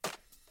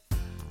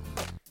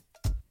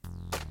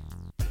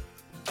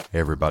Hey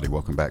everybody,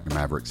 welcome back to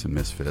Mavericks and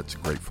Misfits.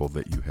 Grateful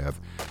that you have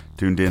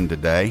tuned in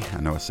today. I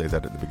know I say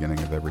that at the beginning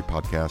of every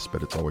podcast,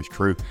 but it's always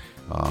true.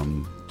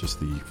 Just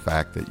the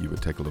fact that you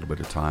would take a little bit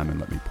of time and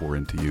let me pour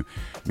into you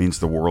means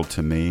the world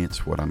to me.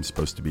 It's what I'm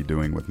supposed to be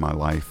doing with my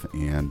life,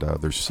 and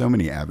there's so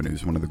many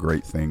avenues. One of the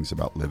great things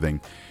about living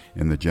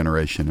in the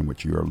generation in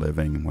which you are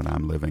living and when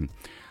I'm living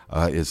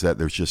is that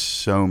there's just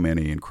so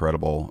many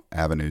incredible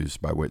avenues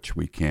by which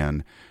we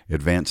can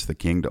advance the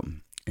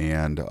kingdom.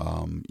 And,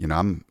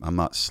 I'm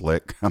not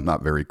slick. I'm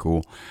not very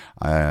cool.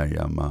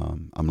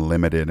 I'm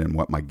limited in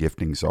what my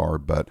giftings are.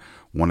 But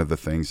one of the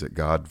things that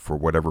God, for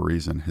whatever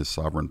reason, his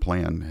sovereign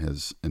plan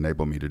has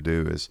enabled me to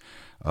do is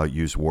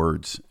use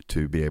words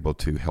to be able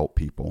to help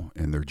people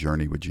in their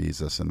journey with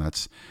Jesus. And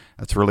that's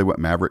really what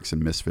Mavericks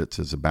and Misfits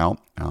is about,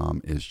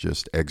 is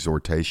just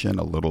exhortation,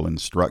 a little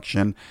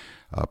instruction,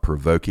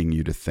 provoking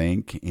you to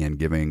think and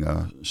giving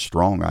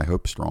strong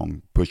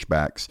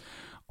pushbacks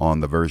on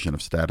the version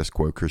of status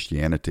quo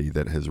Christianity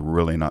that has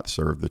really not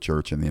served the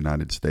church in the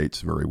United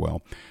States very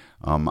well.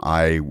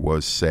 I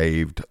was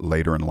saved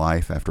later in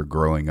life after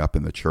growing up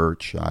in the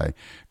church. I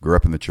grew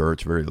up in the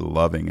church, very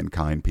loving and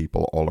kind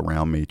people all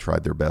around me,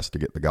 tried their best to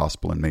get the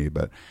gospel in me,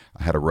 but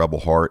I had a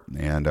rebel heart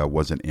and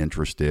wasn't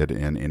interested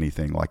in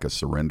anything like a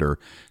surrender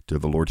to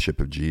the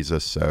lordship of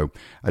Jesus. So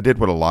I did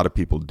what a lot of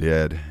people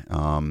did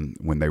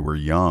when they were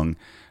young.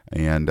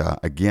 And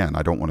again,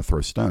 I don't want to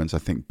throw stones. I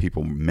think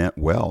people meant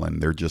well,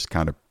 and they're just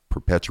kind of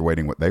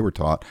perpetuating what they were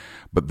taught.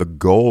 But the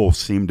goal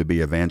seemed to be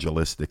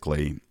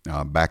evangelistically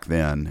back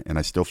then, and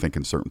I still think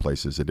in certain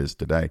places it is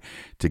today,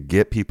 to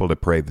get people to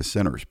pray the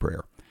sinner's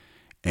prayer.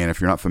 And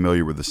if you're not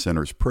familiar with the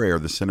sinner's prayer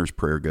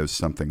goes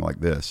something like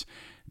this.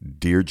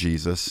 Dear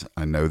Jesus,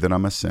 I know that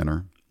I'm a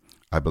sinner.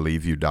 I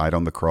believe you died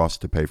on the cross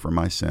to pay for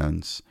my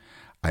sins.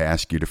 I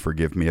ask you to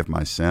forgive me of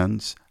my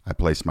sins. I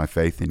place my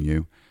faith in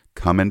you.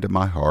 Come into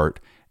my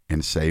heart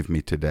and save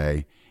me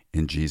today.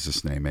 In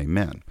Jesus' name,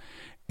 amen.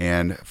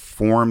 And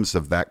forms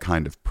of that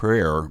kind of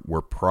prayer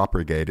were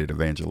propagated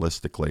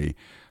evangelistically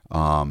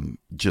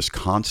just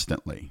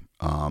constantly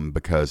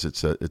because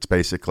it's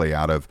basically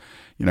out of,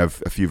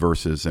 a few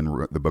verses in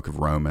the book of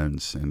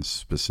Romans, and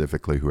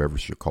specifically, whoever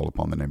shall call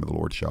upon the name of the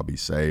Lord shall be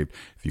saved.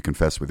 If you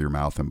confess with your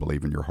mouth and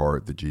believe in your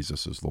heart that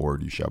Jesus is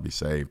Lord, you shall be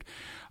saved.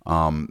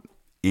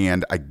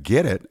 And I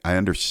get it. I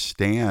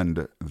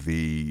understand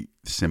the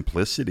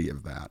simplicity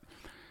of that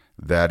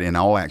in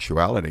all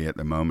actuality, at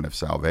the moment of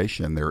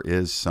salvation, there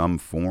is some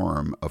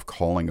form of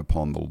calling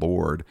upon the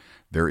Lord.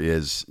 There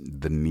is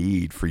the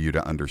need for you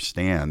to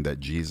understand that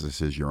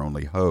Jesus is your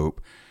only hope.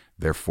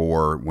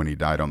 Therefore, when he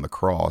died on the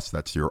cross,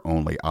 that's your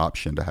only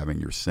option to having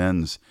your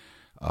sins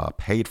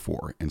paid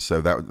for. And so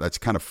that's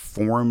kind of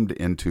formed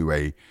into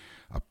a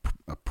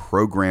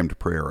programmed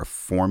prayer, a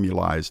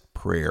formalized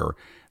prayer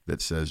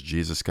that says,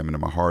 Jesus, come into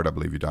my heart. I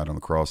believe you died on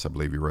the cross. I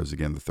believe you rose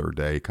again the third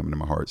day. Come into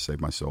my heart,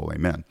 save my soul.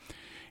 Amen.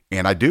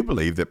 And I do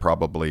believe that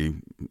probably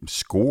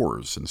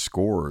scores and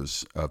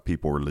scores of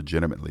people were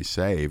legitimately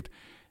saved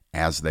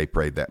as they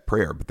prayed that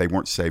prayer, but they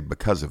weren't saved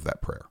because of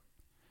that prayer.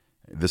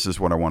 This is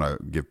what I want to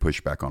give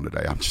pushback on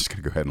today. I'm just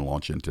going to go ahead and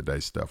launch into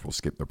today's stuff. We'll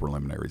skip the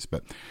preliminaries.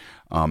 But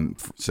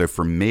so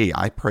for me,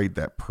 I prayed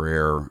that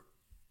prayer,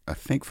 I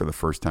think for the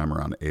first time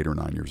around 8 or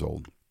 9 years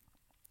old.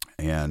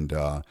 And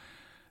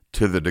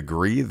to the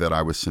degree that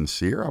I was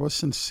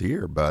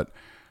sincere, but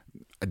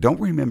I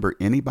don't remember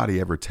anybody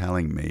ever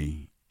telling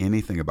me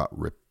anything about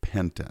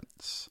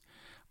repentance.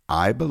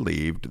 I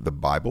believed the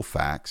Bible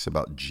facts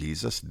about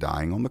Jesus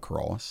dying on the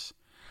cross.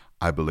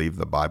 I believed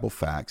the Bible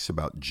facts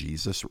about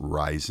Jesus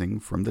rising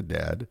from the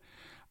dead.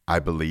 I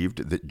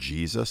believed that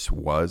Jesus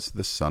was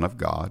the Son of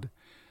God.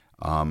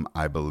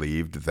 I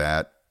believed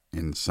that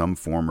in some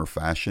form or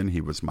fashion,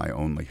 he was my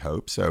only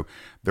hope. So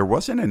there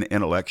wasn't an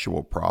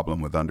intellectual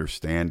problem with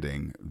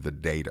understanding the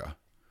data,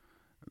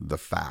 the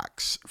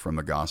facts from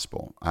the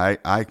gospel.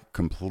 I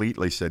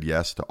completely said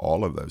yes to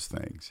all of those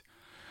things.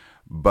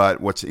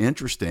 But what's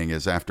interesting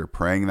is after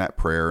praying that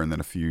prayer and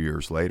then a few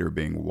years later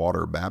being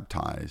water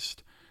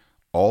baptized,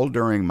 all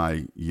during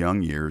my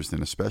young years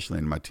and especially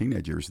in my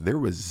teenage years, there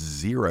was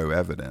zero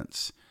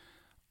evidence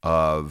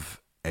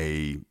of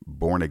a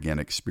born-again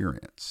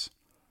experience.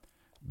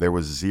 There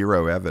was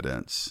zero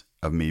evidence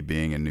of me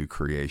being a new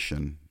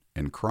creation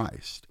in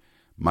Christ.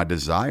 My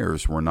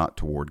desires were not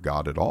toward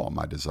God at all.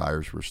 My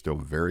desires were still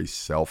very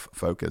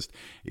self-focused,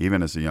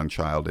 even as a young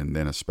child, and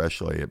then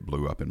especially it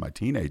blew up in my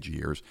teenage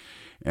years.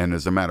 And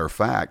as a matter of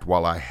fact,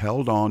 while I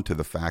held on to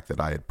the fact that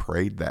I had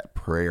prayed that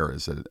prayer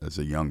as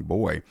a young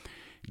boy,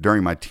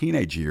 during my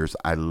teenage years,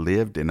 I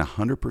lived in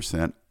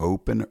 100%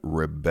 open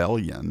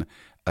rebellion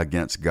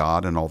against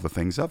God and all the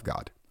things of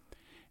God.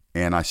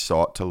 And I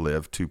sought to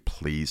live to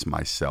please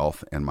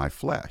myself and my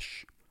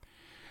flesh.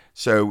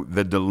 So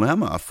the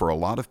dilemma for a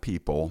lot of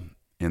people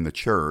in the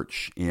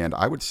church, and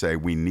I would say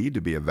we need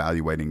to be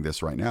evaluating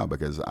this right now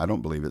because I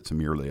don't believe it's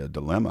merely a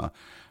dilemma.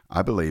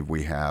 I believe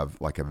we have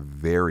like a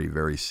very,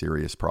 very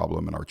serious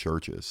problem in our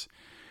churches.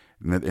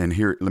 And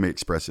here, let me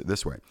express it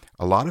this way.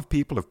 A lot of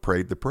people have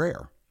prayed the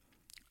prayer.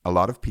 A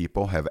lot of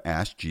people have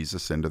asked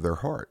Jesus into their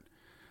heart.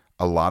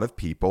 a lot of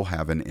people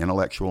have an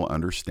intellectual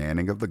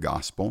understanding of the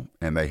gospel,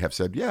 and they have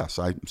said, yes,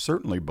 I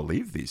certainly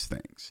believe these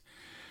things.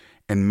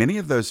 And many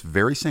of those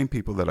very same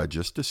people that I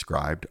just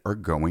described are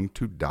going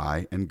to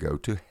die and go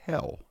to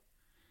hell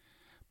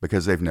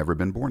because they've never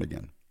been born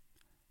again.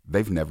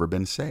 They've never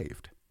been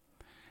saved.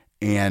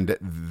 And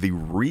the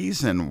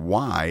reason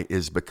why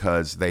is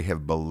because they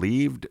have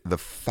believed the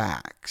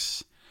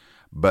facts,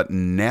 but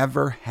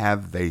never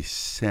have they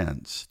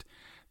sensed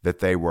that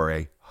they were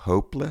a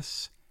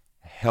hopeless,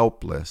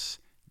 helpless,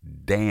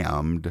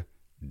 damned,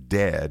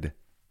 dead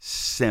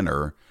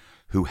sinner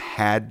who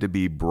had to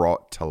be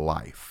brought to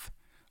life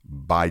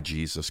by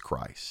Jesus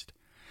Christ.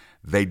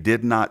 They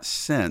did not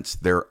sense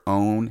their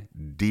own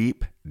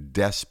deep,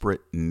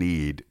 desperate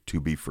need to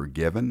be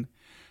forgiven,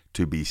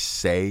 to be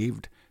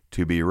saved,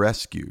 to be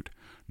rescued,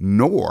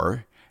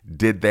 nor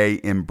did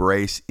they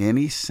embrace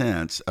any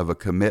sense of a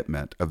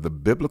commitment of the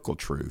biblical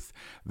truth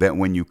that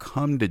when you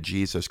come to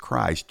Jesus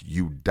Christ,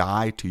 you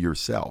die to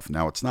yourself.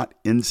 Now, it's not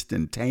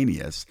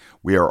instantaneous.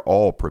 We are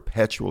all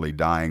perpetually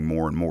dying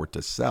more and more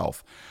to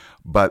self,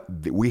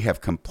 but we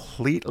have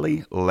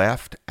completely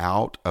left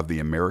out of the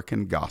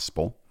American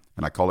gospel,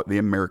 and I call it the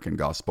American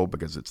gospel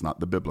because it's not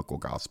the biblical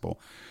gospel.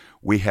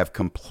 We have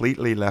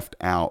completely left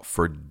out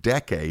for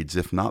decades,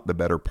 if not the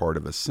better part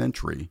of a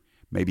century,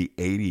 maybe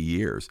 80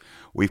 years,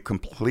 we've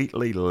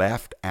completely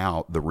left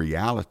out the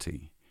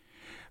reality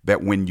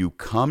that when you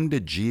come to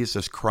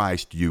Jesus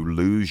Christ, you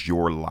lose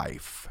your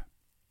life.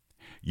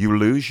 You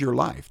lose your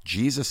life.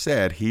 Jesus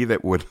said, he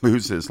that would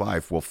lose his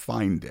life will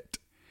find it.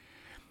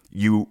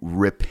 You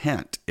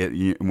repent.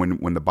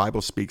 When the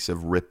Bible speaks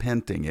of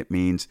repenting, it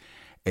means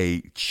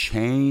a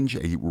change,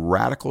 a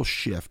radical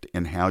shift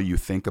in how you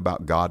think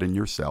about God and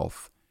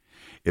yourself.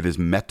 It is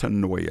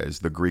metanoia is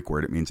the Greek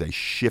word. It means a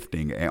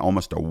shifting,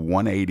 almost a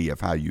 180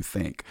 of how you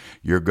think.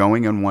 You're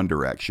going in one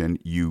direction.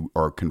 You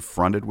are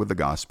confronted with the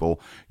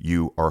gospel.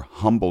 You are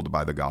humbled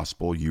by the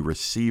gospel. You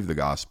receive the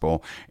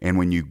gospel. And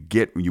when you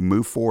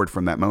move forward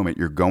from that moment,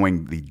 you're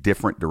going the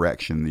different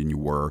direction than you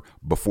were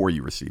before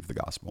you received the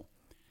gospel.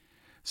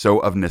 So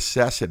of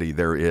necessity,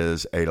 there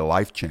is a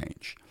life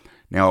change.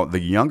 Now, the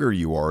younger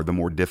you are, the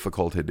more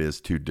difficult it is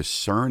to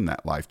discern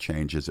that life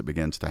change as it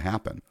begins to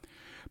happen.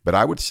 But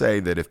I would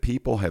say that if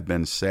people have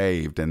been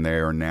saved and they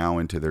are now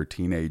into their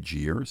teenage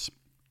years,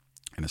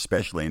 and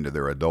especially into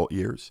their adult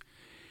years,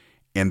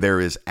 and there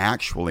is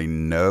actually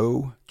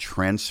no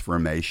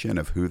transformation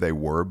of who they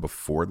were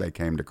before they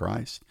came to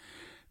Christ,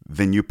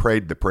 then you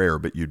prayed the prayer,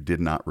 but you did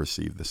not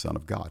receive the Son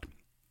of God.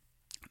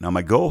 Now,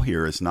 my goal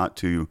here is not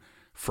to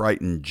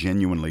frighten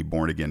genuinely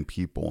born-again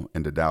people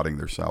into doubting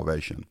their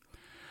salvation.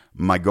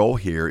 My goal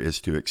here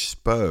is to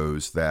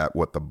expose that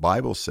what the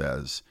Bible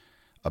says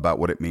about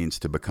what it means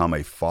to become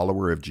a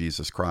follower of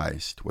Jesus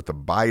Christ, what the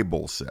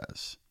Bible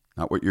says,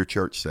 not what your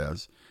church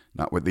says,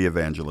 not what the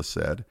evangelist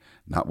said,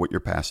 not what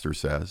your pastor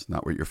says,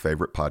 not what your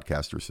favorite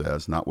podcaster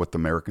says, not what the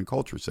American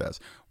culture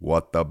says.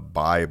 What the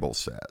Bible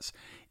says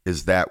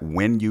is that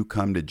when you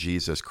come to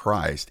Jesus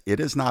Christ, it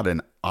is not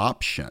an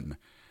option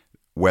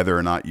whether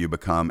or not you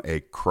become a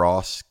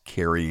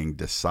cross-carrying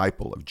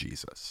disciple of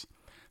Jesus.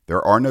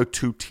 There are no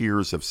two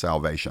tiers of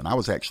salvation. I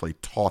was actually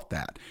taught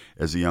that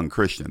as a young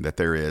Christian, that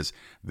there is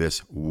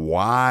this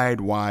wide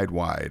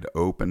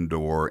open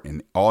door,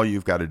 and all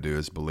you've got to do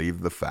is believe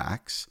the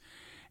facts.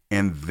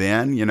 And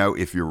then,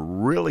 if you're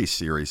really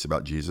serious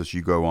about Jesus,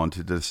 you go on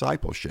to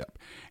discipleship.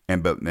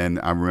 And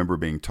I remember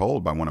being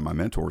told by one of my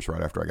mentors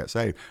right after I got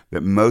saved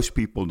that most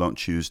people don't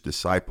choose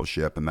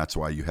discipleship, and that's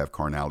why you have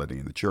carnality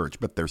in the church,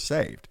 but they're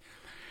saved.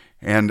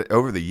 And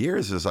over the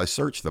years, as I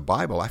searched the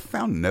Bible, I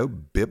found no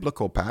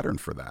biblical pattern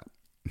for that.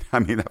 I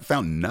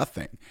found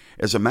nothing.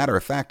 As a matter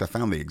of fact, I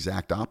found the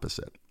exact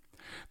opposite.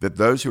 That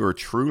those who are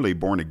truly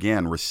born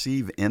again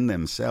receive in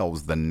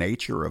themselves the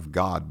nature of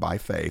God by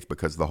faith,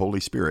 because the Holy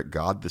Spirit,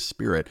 God the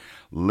Spirit,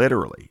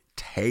 literally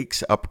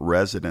takes up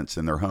residence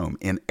in their home,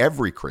 in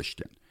every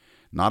Christian.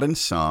 Not in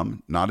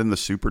some, not in the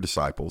super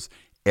disciples.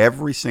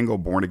 Every single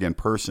born-again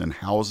person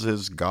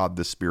houses God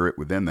the Spirit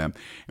within them.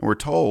 And we're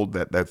told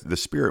that the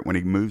Spirit, when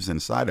he moves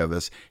inside of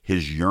us,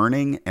 his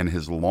yearning and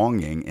his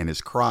longing and his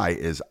cry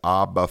is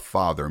Abba,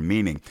 Father,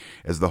 meaning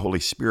as the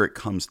Holy Spirit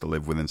comes to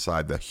live within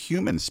inside the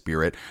human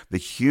spirit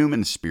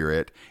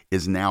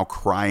is now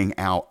crying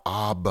out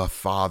Abba,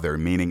 Father,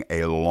 meaning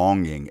a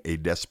longing, a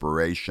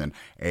desperation,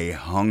 a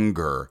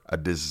hunger, a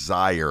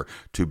desire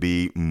to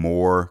be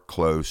more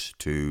close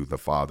to the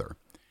Father.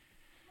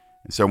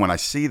 And so when I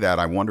see that,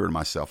 I wonder to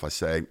myself, I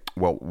say,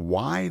 well,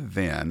 why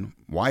then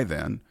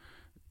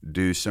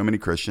do so many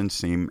Christians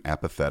seem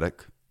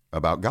apathetic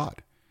about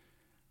God?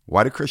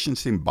 Why do Christians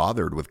seem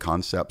bothered with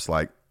concepts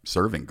like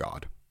serving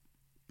God,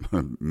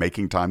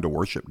 making time to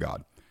worship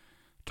God,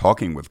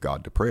 talking with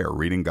God, to prayer,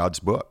 reading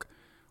God's book?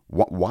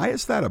 Why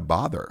is that a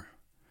bother?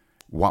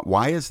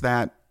 Why is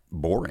that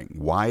boring?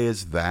 Why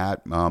is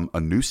that a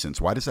nuisance?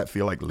 Why does that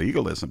feel like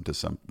legalism to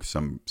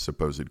some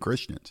supposed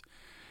Christians?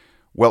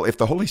 Well, if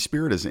the Holy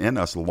Spirit is in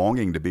us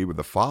longing to be with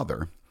the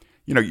Father,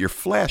 Your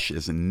flesh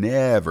is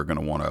never going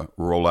to want to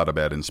roll out of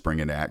bed and spring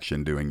into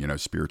action doing,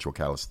 spiritual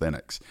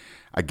calisthenics.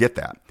 I get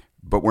that.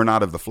 But we're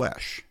not of the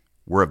flesh.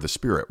 We're of the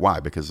Spirit. Why?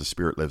 Because the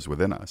Spirit lives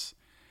within us.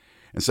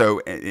 And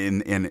so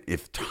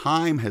if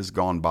time has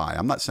gone by,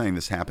 I'm not saying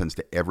this happens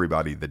to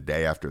everybody the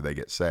day after they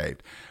get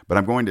saved, but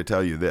I'm going to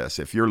tell you this.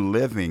 If you're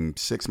living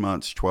 6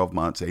 months, 12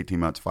 months, 18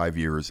 months, 5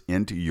 years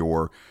into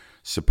your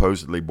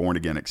supposedly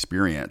born-again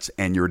experience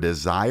and your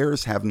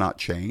desires have not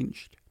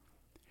changed,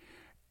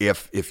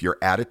 if your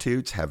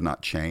attitudes have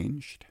not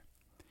changed,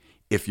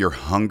 if your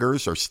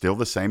hungers are still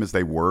the same as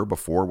they were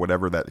before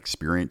whatever that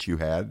experience you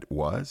had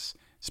was,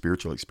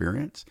 spiritual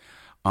experience,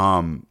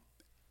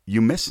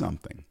 you missed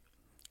something.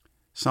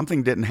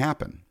 Something didn't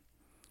happen.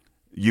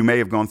 You may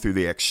have gone through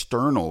the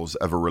externals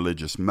of a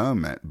religious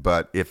moment,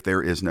 but if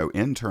there is no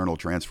internal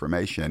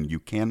transformation,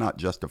 you cannot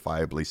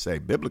justifiably say,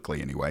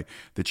 biblically anyway,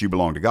 that you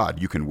belong to God.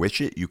 You can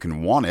wish it, you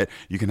can want it,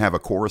 you can have a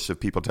chorus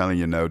of people telling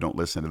you, no, don't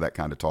listen to that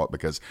kind of talk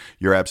because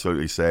you're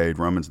absolutely saved.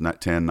 Romans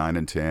 10, 9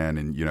 and 10,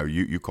 and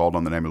you called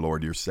on the name of the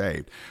Lord, you're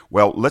saved.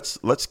 Well,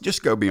 let's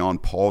just go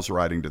beyond Paul's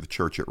writing to the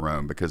church at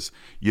Rome, because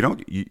you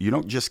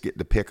don't just get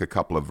to pick a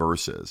couple of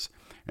verses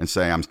and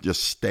say, I'm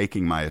just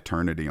staking my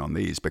eternity on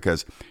these.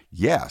 Because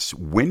yes,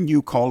 when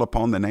you call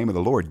upon the name of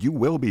the Lord, you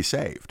will be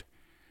saved.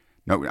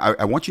 No,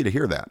 I want you to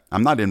hear that.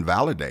 I'm not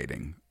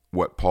invalidating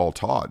what Paul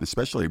taught,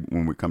 especially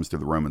when it comes to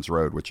the Romans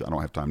Road, which I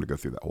don't have time to go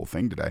through that whole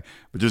thing today,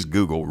 but just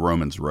Google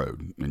Romans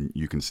Road, and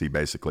you can see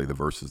basically the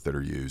verses that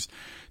are used,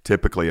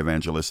 typically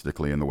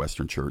evangelistically in the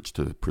Western church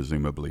to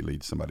presumably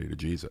lead somebody to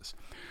Jesus.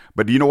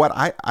 But you know what?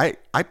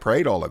 I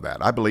prayed all of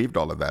that. I believed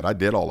all of that. I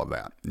did all of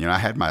that.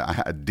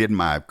 I did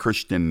my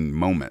Christian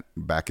moment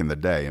back in the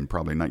day in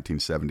probably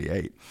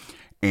 1978.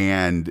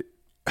 And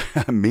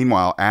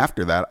meanwhile,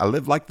 after that, I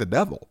lived like the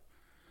devil.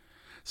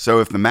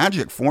 So if the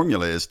magic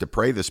formula is to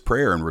pray this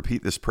prayer and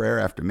repeat this prayer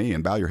after me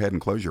and bow your head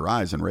and close your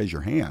eyes and raise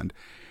your hand,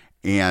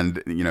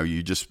 and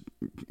you just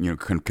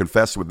can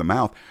confess with the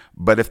mouth,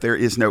 but if there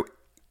is no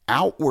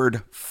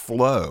outward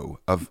flow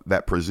of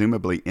that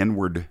presumably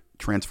inward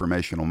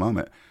transformational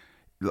moment,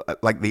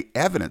 like the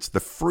evidence, the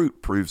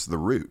fruit proves the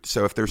root.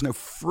 So if there's no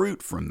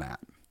fruit from that,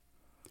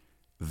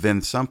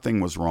 then something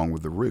was wrong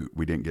with the root.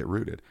 We didn't get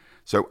rooted.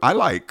 So I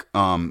like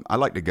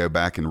to go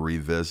back and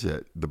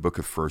revisit the book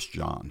of 1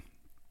 John.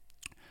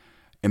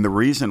 And the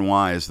reason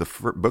why is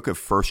the book of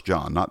 1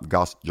 John, not the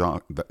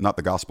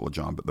Gospel of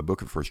John, but the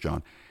book of 1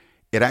 John,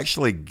 it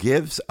actually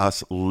gives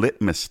us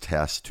litmus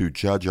tests to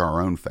judge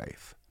our own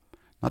faith,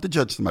 not to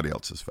judge somebody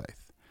else's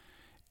faith.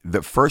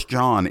 The 1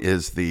 John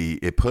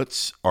it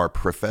puts our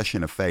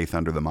profession of faith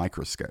under the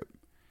microscope.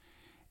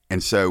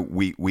 And so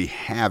we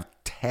have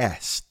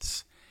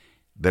tests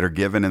that are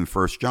given in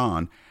 1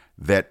 John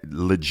that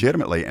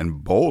legitimately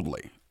and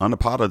boldly,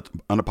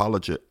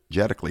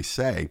 unapologetically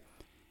say,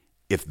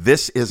 if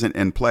this isn't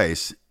in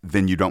place,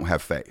 then you don't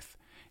have faith.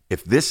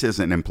 If this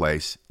isn't in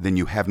place, then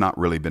you have not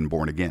really been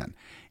born again.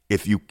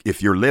 If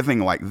you're living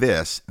like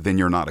this, then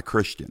you're not a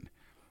Christian.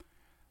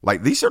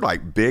 Like, these are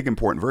like big,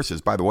 important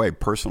verses. By the way,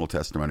 personal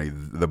testimony,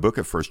 the book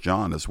of 1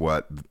 John is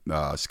what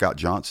Scott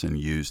Johnson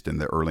used in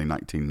the early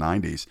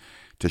 1990s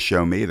to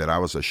show me that I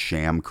was a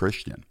sham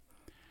Christian,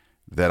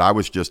 that I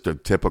was just a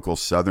typical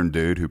Southern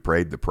dude who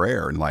prayed the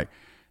prayer, and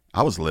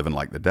I was living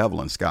like the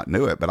devil, and Scott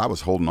knew it, but I was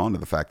holding on to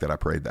the fact that I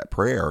prayed that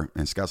prayer.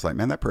 And Scott's like,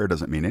 man, that prayer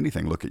doesn't mean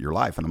anything. Look at your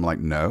life. And I'm like,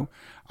 no,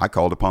 I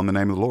called upon the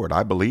name of the Lord.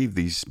 I believe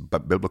these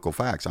biblical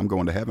facts. I'm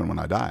going to heaven when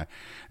I die.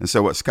 And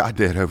so what Scott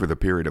did over the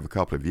period of a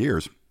couple of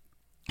years,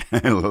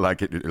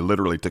 like it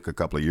literally took a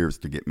couple of years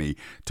to get me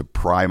to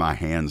pry my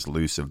hands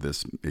loose of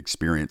this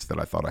experience that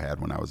I thought I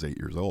had when I was 8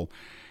 years old.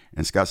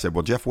 And Scott said,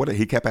 well, Jeff,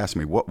 he kept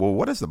asking me,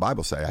 what does the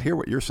Bible say? I hear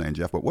what you're saying,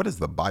 Jeff, but what does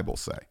the Bible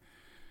say?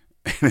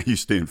 And it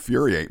used to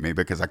infuriate me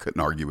because I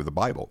couldn't argue with the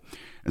Bible.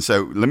 And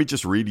so let me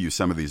just read you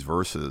some of these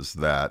verses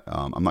that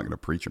I'm not going to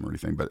preach them or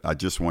anything, but I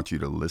just want you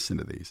to listen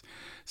to these.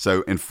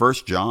 So in 1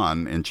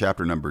 John, in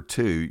chapter number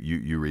 2,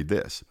 you read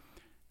this: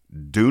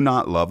 do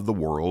not love the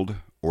world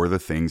or the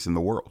things in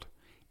the world.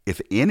 If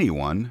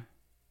anyone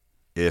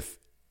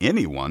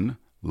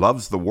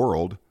loves the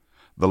world,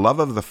 the love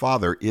of the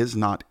Father is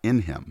not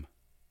in him.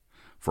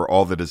 For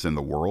all that is in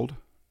the world,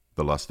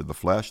 the lust of the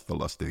flesh, the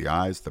lust of the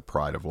eyes, the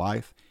pride of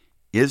life,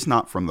 is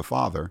not from the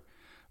Father,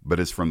 but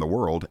is from the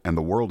world, and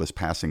the world is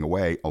passing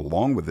away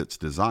along with its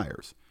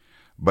desires.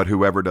 But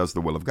whoever does the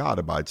will of God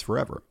abides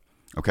forever.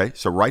 Okay,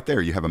 so right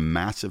there you have a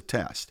massive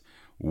test.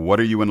 What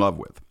are you in love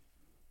with?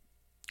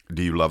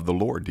 Do you love the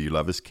Lord? Do you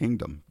love his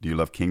kingdom? Do you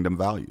love kingdom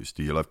values?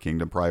 Do you love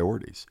kingdom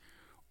priorities?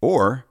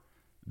 Or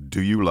do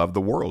you love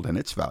the world and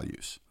its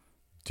values?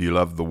 Do you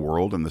love the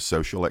world and the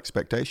social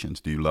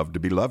expectations? Do you love to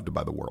be loved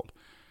by the world?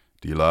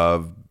 Do you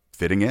love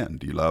fitting in?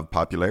 Do you love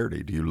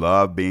popularity? Do you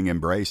love being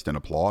embraced and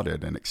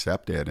applauded and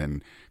accepted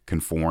and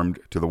conformed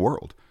to the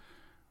world?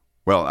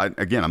 Well,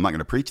 again, I'm not going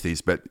to preach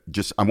these, but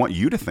just I want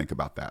you to think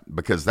about that,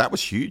 because that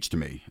was huge to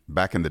me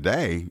back in the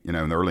day, in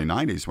the early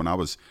 90s when I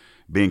was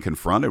being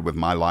confronted with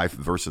my life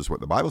versus what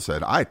the Bible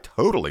said. I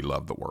totally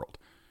loved the world.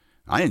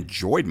 I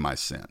enjoyed my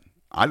sin.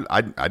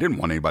 I didn't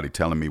want anybody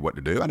telling me what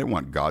to do. I didn't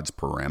want God's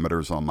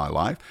parameters on my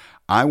life.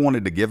 I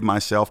wanted to give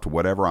myself to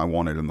whatever I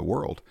wanted in the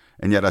world.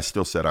 And yet I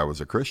still said I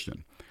was a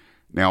Christian.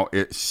 Now,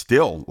 it's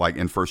still like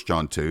in 1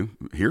 John 2,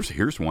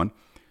 here's one.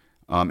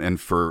 And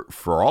for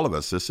all of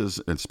us, this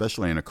is,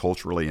 especially in a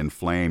culturally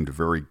inflamed,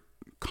 very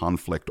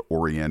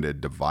conflict-oriented,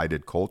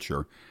 divided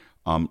culture,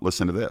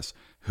 listen to this.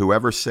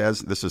 Whoever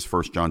says, this is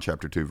 1 John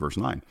chapter 2, verse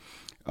 9.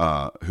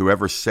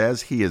 Whoever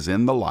says he is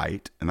in the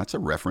light, and that's a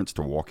reference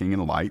to walking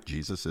in light,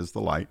 Jesus is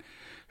the light.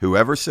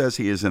 Whoever says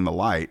he is in the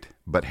light,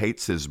 but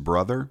hates his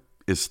brother,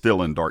 is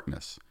still in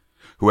darkness.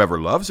 Whoever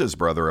loves his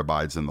brother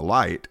abides in the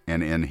light,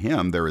 and in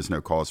him there is no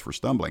cause for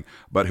stumbling.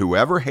 But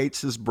whoever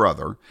hates his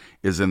brother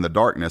is in the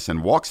darkness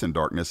and walks in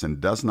darkness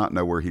and does not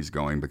know where he's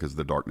going because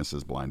the darkness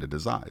has blinded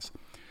his eyes.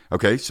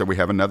 Okay, so we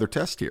have another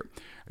test here.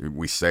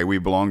 We say we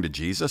belong to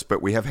Jesus,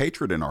 but we have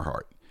hatred in our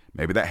heart.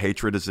 Maybe that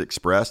hatred is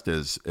expressed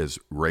as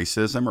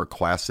racism or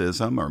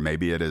classism, or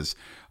maybe it is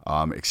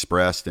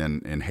expressed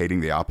in hating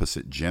the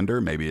opposite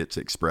gender. Maybe it's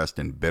expressed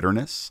in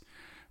bitterness.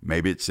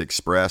 Maybe it's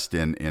expressed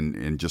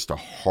in just a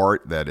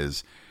heart that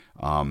is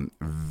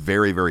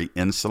very, very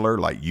insular,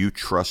 like you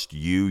trust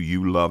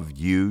you love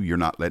you, you're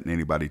not letting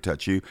anybody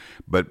touch you.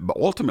 But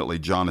ultimately,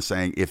 John is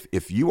saying,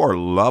 if you are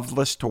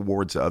loveless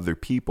towards other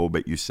people,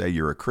 but you say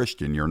you're a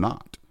Christian, you're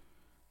not.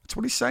 That's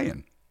what he's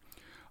saying.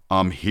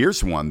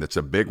 Here's one that's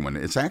a big one.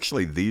 It's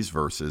actually these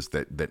verses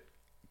that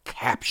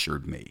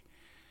captured me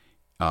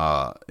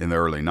in the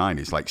early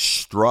 90s, like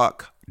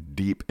struck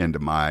deep into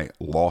my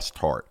lost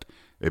heart.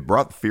 It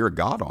brought the fear of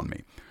God on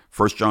me.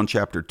 1 John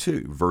chapter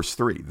 2, verse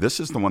 3. This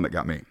is the one that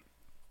got me.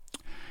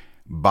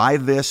 By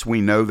this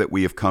we know that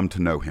we have come to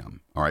know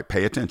him. All right,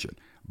 pay attention.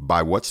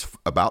 By what's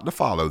about to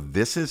follow,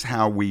 this is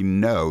how we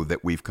know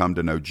that we've come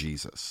to know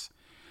Jesus.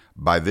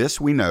 By this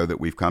we know that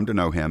we've come to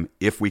know him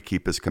if we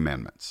keep his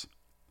commandments.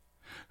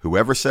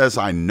 Whoever says,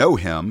 I know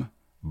him,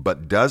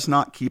 but does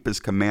not keep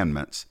his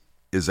commandments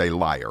is a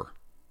liar,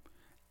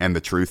 and the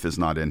truth is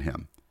not in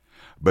him.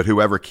 But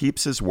whoever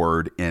keeps his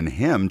word, in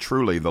him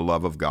truly the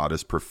love of God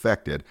is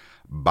perfected.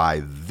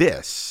 By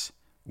this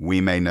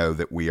we may know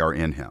that we are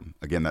in him.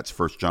 Again, that's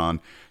 1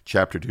 John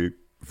chapter 2,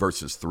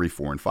 verses 3,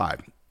 4, and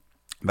 5.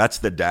 That's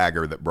the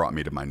dagger that brought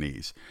me to my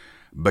knees.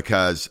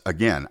 Because,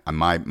 again,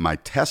 my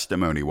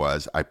testimony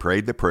was, I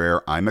prayed the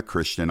prayer, I'm a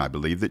Christian, I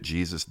believe that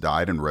Jesus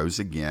died and rose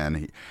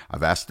again.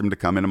 I've asked him to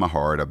come into my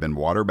heart, I've been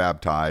water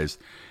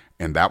baptized,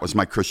 and that was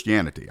my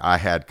Christianity. I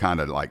had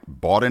kind of like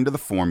bought into the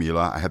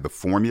formula. I had the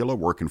formula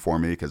working for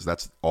me because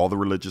that's all the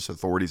religious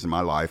authorities in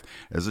my life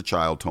as a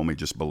child told me,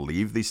 just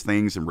believe these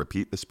things and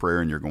repeat this prayer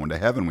and you're going to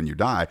heaven when you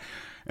die.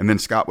 And then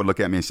Scott would look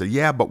at me and say,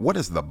 yeah, but what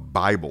does the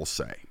Bible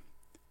say?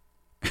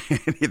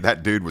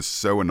 That dude was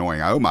so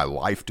annoying. I owe my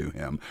life to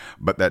him,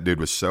 but that dude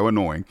was so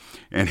annoying.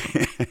 And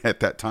at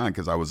that time,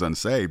 because I was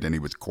unsaved, and he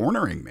was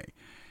cornering me.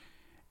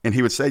 And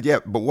he would say, yeah,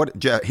 but what,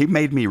 Jeff, he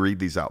made me read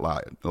these out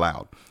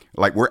loud.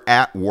 Like we're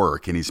at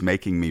work and he's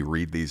making me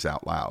read these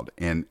out loud.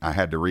 And I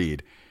had to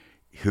read,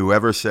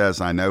 whoever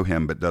says I know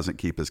him but doesn't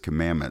keep his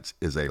commandments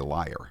is a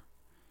liar,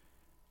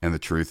 and the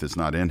truth is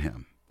not in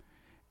him.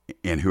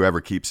 And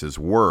whoever keeps his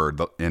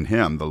word, in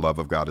him the love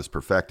of God is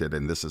perfected,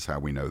 and this is how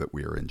we know that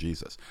we are in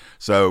Jesus.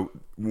 So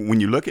when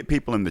you look at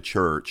people in the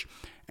church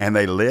and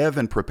they live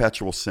in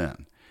perpetual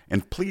sin,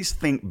 and please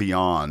think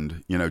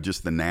beyond,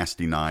 just the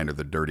nasty 9 or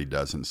the dirty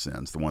dozen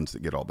sins, the ones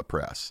that get all the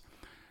press.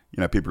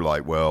 People are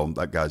like, well,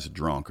 that guy's a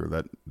drunk,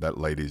 or that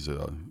lady's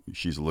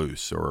she's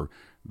loose, or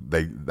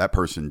that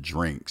person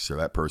drinks, or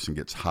that person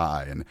gets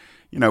high. And,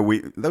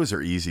 those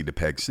are easy to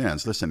peg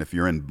sins. Listen, if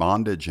you're in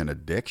bondage and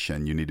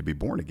addiction, you need to be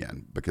born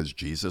again, because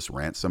Jesus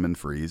ransoms and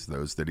frees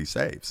those that he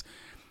saves.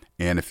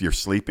 And if you're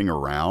sleeping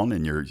around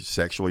and you're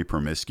sexually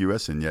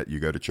promiscuous and yet you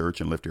go to church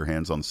and lift your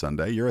hands on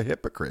Sunday, you're a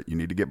hypocrite. You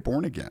need to get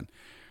born again.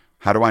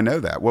 How do I know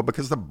that? Well,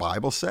 because the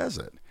Bible says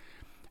it.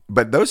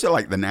 But those are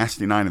like the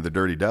nasty 9 of the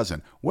dirty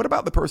dozen. What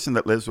about the person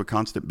that lives with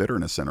constant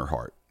bitterness in her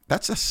heart?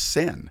 That's a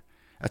sin.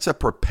 That's a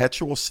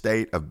perpetual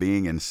state of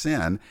being in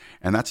sin.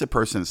 And that's a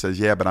person that says,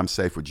 yeah, but I'm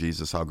safe with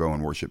Jesus. I'll go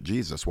and worship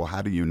Jesus. Well,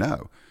 how do you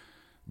know?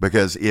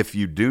 Because if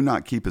you do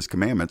not keep his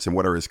commandments, and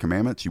what are his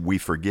commandments? We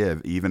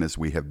forgive even as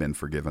we have been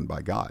forgiven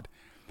by God.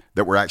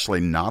 That we're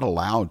actually not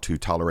allowed to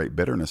tolerate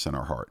bitterness in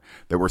our heart.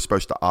 That we're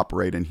supposed to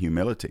operate in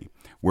humility.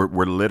 We're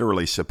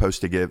literally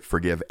supposed to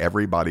forgive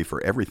everybody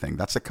for everything.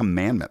 That's a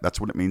commandment.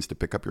 That's what it means to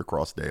pick up your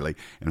cross daily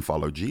and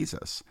follow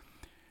Jesus.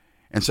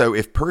 And so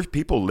if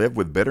people live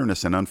with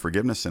bitterness and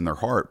unforgiveness in their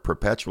heart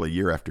perpetually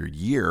year after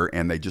year,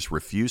 and they just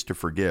refuse to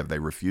forgive, they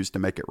refuse to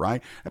make it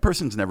right, that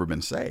person's never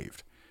been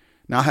saved.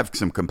 Now, I have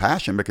some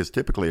compassion because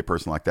typically a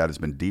person like that has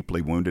been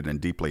deeply wounded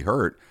and deeply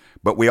hurt,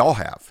 but we all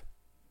have.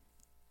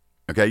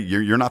 Okay,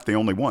 you're not the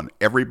only one.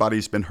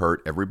 Everybody's been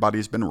hurt.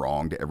 Everybody's been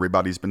wronged.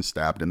 Everybody's been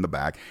stabbed in the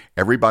back.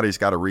 Everybody's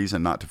got a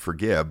reason not to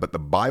forgive. But the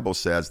Bible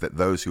says that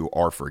those who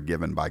are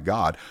forgiven by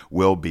God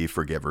will be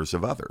forgivers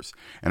of others.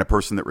 And a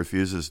person that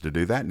refuses to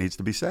do that needs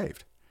to be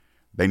saved.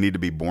 They need to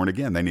be born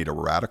again. They need a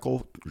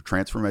radical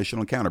transformational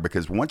encounter,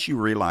 because once you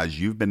realize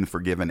you've been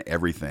forgiven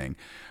everything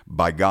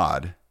by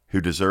God,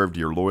 who deserved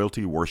your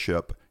loyalty,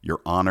 worship,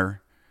 your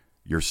honor,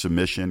 your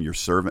submission, your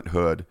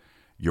servanthood,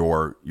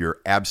 your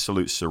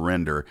absolute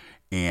surrender,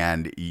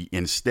 and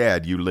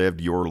instead you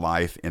lived your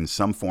life in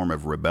some form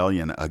of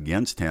rebellion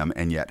against him,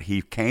 and yet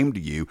he came to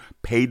you,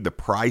 paid the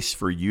price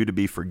for you to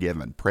be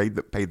forgiven, paid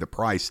the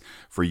price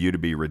for you to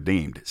be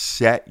redeemed,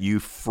 set you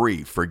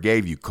free,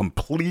 forgave you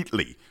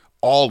completely,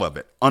 all of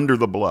it, under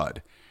the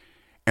blood.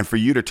 And for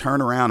you to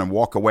turn around and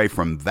walk away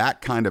from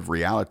that kind of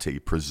reality,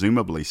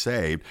 presumably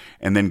saved,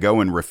 and then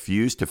go and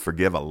refuse to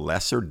forgive a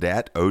lesser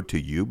debt owed to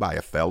you by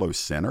a fellow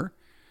sinner?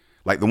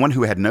 Like the one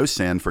who had no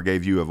sin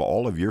forgave you of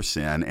all of your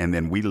sin, and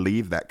then we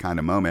leave that kind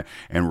of moment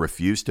and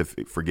refuse to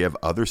forgive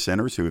other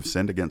sinners who have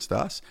sinned against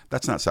us?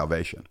 That's not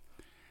salvation.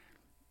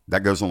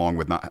 That goes along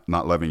with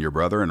not loving your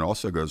brother, and it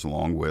also goes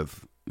along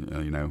with,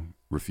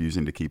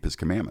 refusing to keep his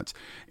commandments.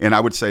 And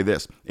I would say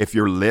this, if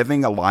you're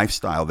living a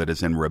lifestyle that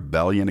is in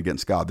rebellion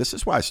against God, this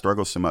is why I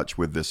struggle so much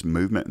with this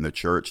movement in the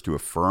church to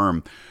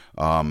affirm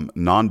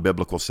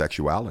non-biblical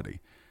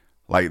sexuality.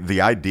 Like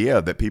the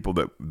idea that people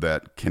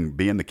that can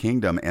be in the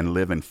kingdom and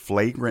live in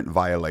flagrant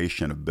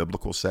violation of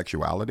biblical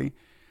sexuality,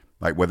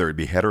 like whether it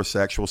be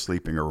heterosexual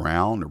sleeping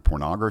around or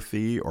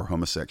pornography or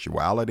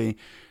homosexuality,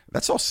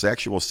 that's all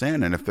sexual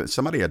sin. And if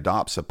somebody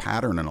adopts a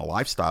pattern and a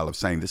lifestyle of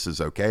saying this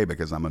is okay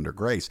because I'm under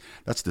grace,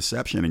 that's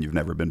deception and you've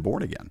never been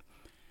born again.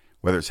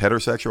 Whether it's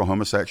heterosexual,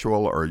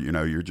 homosexual, or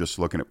you're just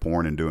looking at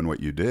porn and doing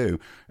what you do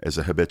as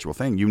a habitual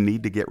thing, you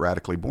need to get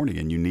radically born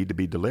again. You need to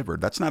be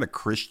delivered. That's not a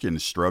Christian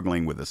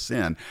struggling with a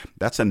sin.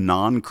 That's a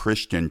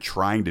non-Christian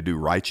trying to do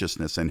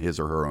righteousness in his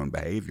or her own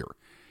behavior.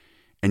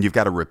 And you've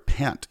got to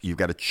repent. You've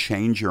got to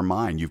change your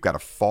mind. You've got to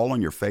fall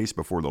on your face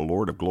before the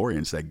Lord of glory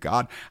and say,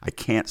 God, I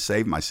can't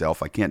save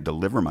myself. I can't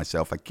deliver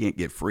myself. I can't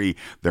get free.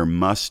 There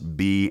must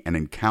be an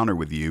encounter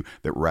with you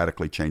that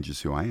radically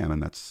changes who I am.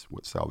 And that's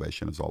what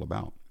salvation is all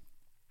about.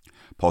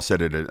 John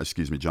said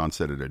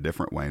it a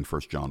different way in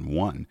 1 John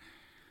 1.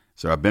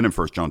 So I've been in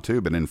 1 John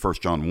 2, but in 1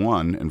 John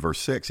 1 in verse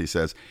 6, he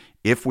says,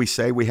 if we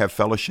say we have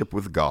fellowship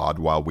with God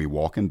while we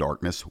walk in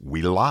darkness,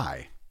 we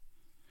lie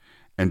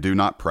and do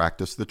not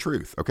practice the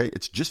truth. Okay,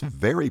 it's just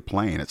very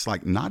plain. It's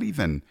like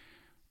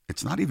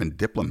it's not even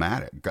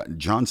diplomatic.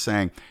 John's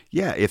saying,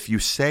 yeah, if you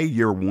say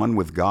you're one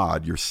with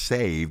God, you're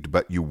saved,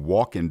 but you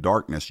walk in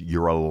darkness,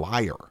 you're a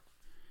liar.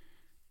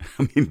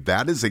 I mean,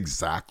 that is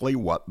exactly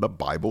what the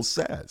Bible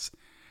says.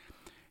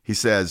 He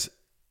says,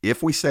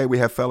 if we say we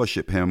have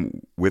fellowship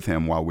with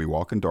him while we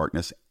walk in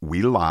darkness,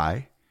 we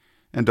lie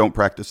and don't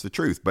practice the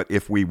truth. But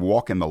if we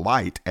walk in the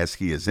light as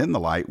he is in the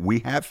light, we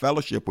have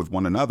fellowship with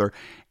one another,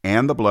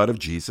 and the blood of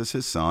Jesus,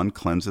 his son,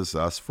 cleanses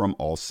us from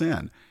all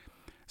sin.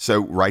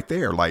 So right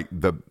there, like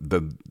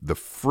the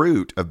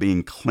fruit of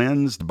being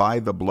cleansed by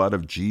the blood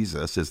of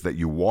Jesus is that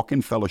you walk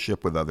in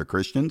fellowship with other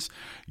Christians.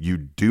 You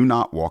do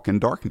not walk in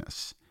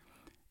darkness.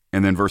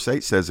 And then verse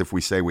 8 says, if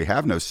we say we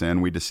have no sin,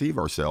 we deceive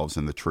ourselves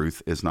and the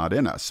truth is not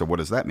in us. So what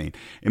does that mean?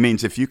 It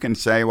means if you can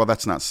say, well,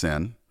 that's not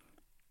sin.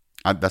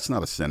 That's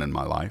not a sin in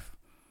my life.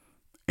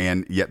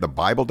 And yet the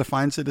Bible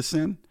defines it as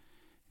sin.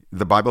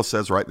 The Bible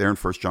says right there in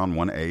 1 John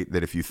 1:8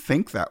 that if you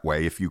think that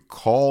way, if you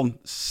call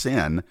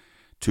sin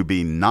to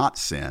be not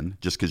sin,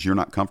 just because you're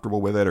not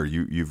comfortable with it, or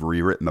you've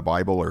rewritten the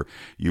Bible, or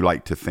you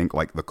like to think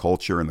like the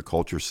culture, and the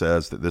culture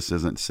says that this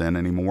isn't sin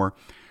anymore,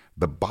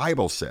 the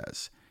Bible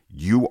says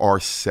you are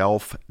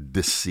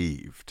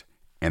self-deceived,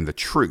 and the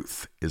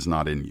truth is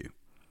not in you.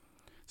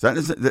 So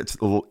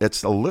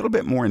it's a little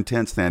bit more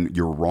intense than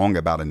you're wrong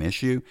about an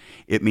issue.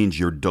 It means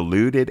you're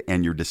deluded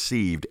and you're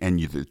deceived,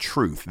 and the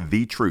truth,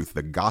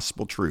 the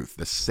gospel truth,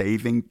 the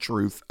saving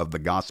truth of the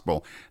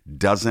gospel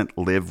doesn't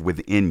live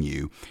within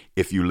you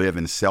if you live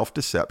in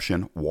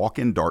self-deception, walk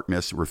in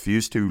darkness,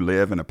 refuse to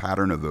live in a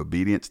pattern of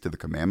obedience to the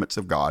commandments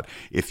of God,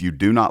 if you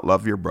do not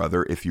love your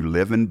brother, if you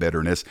live in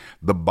bitterness.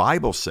 The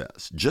Bible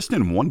says, just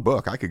in one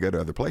book, I could go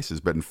to other places,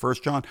 but in 1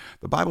 John,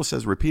 the Bible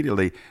says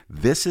repeatedly,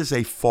 this is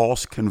a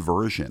false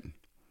conversion.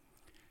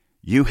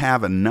 You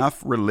have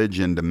enough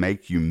religion to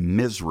make you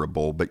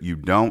miserable, but you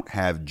don't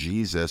have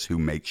Jesus who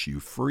makes you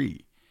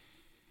free.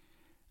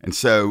 And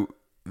so,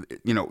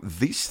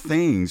 these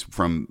things,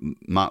 from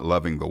not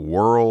loving the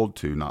world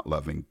to not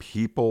loving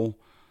people,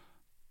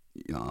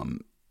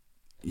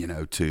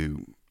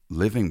 to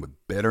living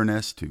with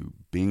bitterness, to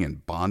being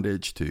in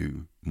bondage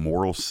to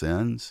moral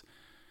sins.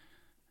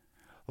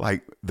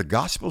 Like, the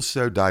gospel's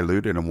so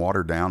diluted and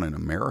watered down in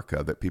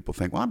America that people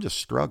think, well, I'm just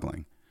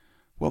struggling.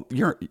 Well,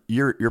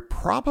 you're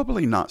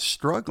probably not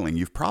struggling.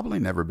 You've probably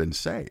never been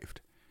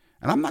saved.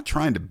 And I'm not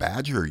trying to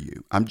badger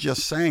you. I'm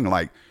just saying,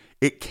 like,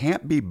 it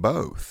can't be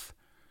both.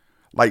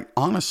 Like,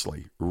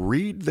 honestly,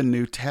 read the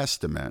New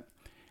Testament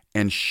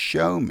and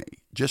show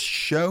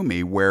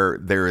me where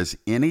there is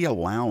any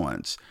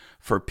allowance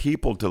for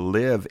people to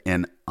live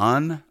in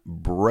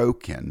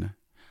unbroken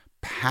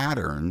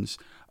patterns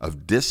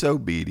of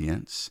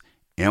disobedience,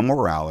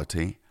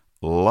 immorality,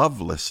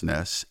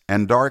 lovelessness,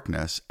 and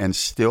darkness, and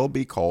still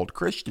be called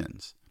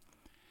Christians.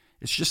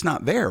 It's just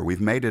not there.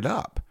 We've made it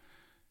up.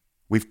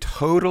 We've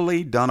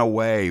totally done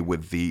away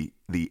with the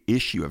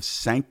issue of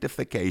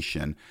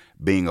sanctification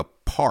being a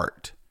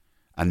part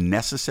a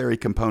necessary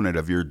component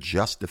of your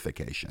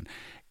justification.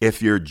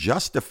 If you're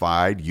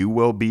justified, you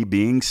will be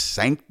being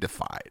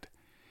sanctified.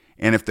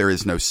 And if there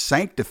is no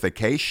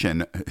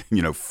sanctification,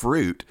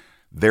 fruit,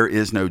 there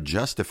is no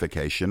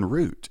justification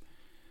root.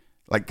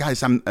 Like,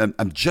 guys, I'm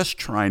just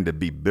trying to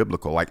be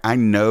biblical. Like, I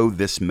know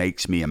this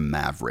makes me a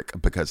maverick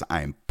because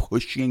I am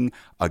pushing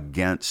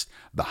against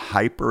the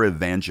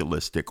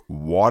hyper-evangelistic,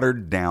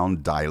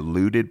 watered-down,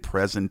 diluted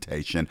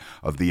presentation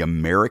of the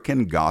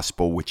American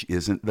gospel, which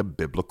isn't the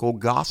biblical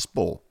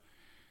gospel.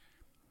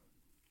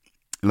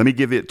 Let me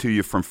give it to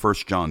you from 1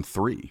 John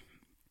 3,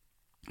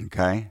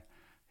 okay?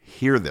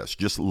 Hear this.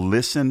 Just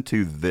listen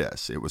to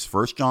this. It was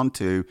 1 John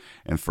 2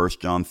 and 1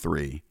 John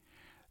 3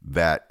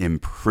 that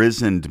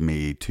imprisoned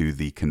me to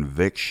the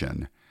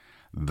conviction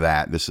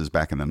that, this is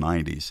back in the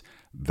 90s,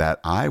 that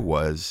I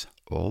was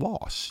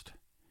lost.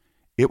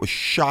 It was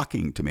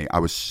shocking to me. I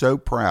was so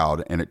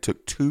proud, and it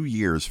took 2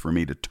 years for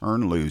me to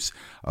turn loose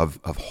of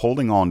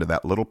holding on to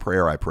that little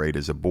prayer I prayed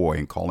as a boy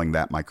and calling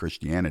that my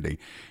Christianity.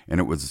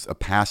 And it was a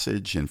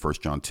passage in 1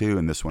 John 2,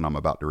 and this one I'm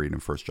about to read in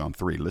 1 John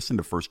 3. Listen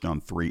to 1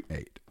 John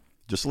 3:8.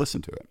 Just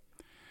listen to it.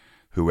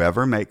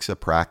 Whoever makes a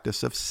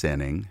practice of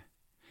sinning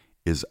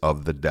is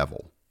of the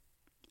devil.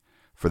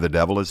 For the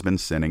devil has been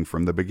sinning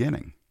from the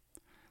beginning.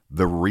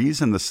 The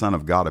reason the Son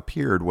of God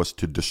appeared was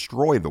to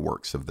destroy the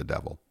works of the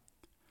devil.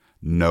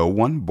 No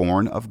one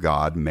born of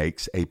God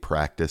makes a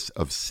practice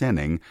of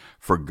sinning,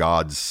 for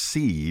God's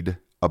seed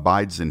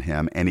abides in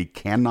him, and he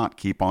cannot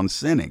keep on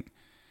sinning,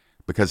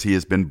 because he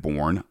has been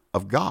born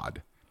of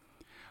God.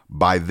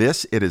 By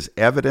this it is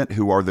evident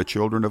who are the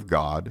children of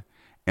God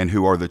and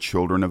who are the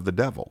children of the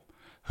devil.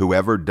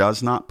 Whoever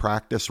does not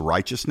practice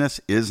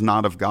righteousness is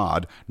not of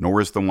God, nor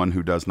is the one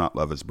who does not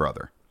love his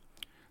brother.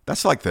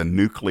 That's like the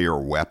nuclear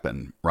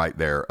weapon right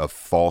there of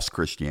false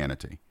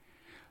Christianity.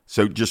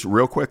 So just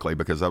real quickly,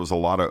 because that was a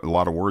lot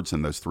of words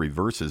in those 3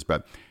 verses,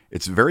 but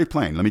it's very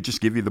plain. Let me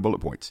just give you the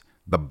bullet points.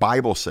 The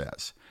Bible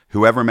says,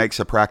 whoever makes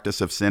a practice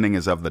of sinning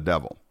is of the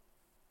devil.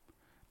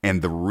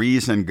 And the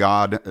reason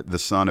God the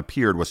Son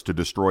appeared was to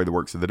destroy the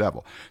works of the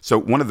devil. So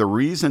one of the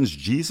reasons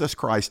Jesus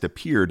Christ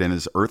appeared in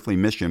his earthly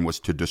mission was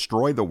to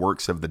destroy the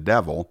works of the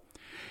devil.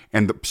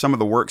 And some of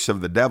the works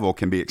of the devil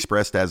can be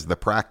expressed as the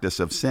practice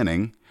of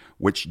sinning,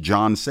 which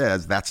John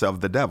says that's of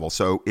the devil.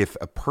 So if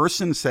a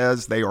person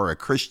says they are a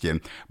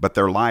Christian, but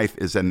their life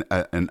is an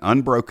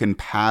unbroken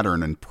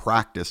pattern and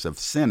practice of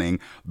sinning,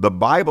 the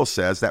Bible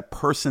says that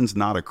person's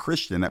not a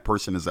Christian. That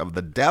person is of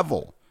the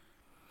devil.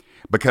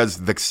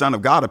 Because the Son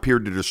of God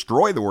appeared to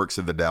destroy the works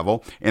of the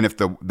devil. And if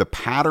the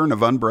pattern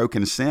of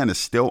unbroken sin is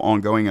still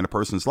ongoing in a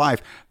person's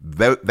life,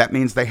 that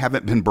means they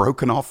haven't been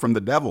broken off from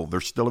the devil.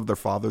 They're still of their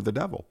father, the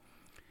devil.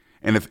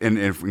 And if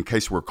in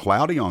case we're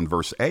cloudy on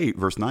verse 8,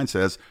 verse 9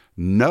 says,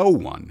 no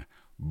one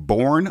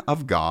born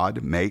of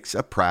God makes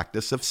a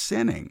practice of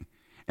sinning.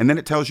 And then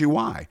it tells you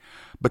why.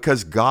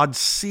 Because God's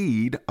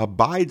seed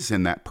abides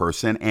in that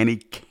person, and he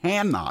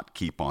cannot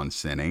keep on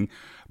sinning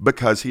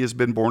because he has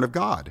been born of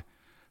God.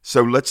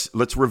 So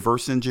let's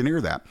reverse engineer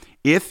that.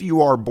 If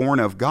you are born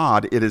of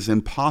God, it is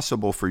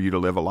impossible for you to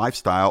live a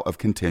lifestyle of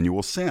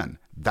continual sin.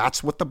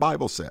 That's what the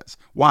Bible says.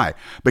 Why?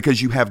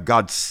 Because you have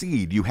God's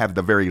seed. You have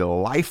the very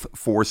life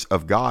force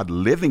of God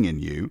living in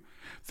you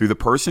through the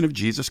person of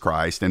Jesus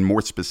Christ, and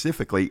more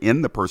specifically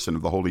in the person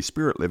of the Holy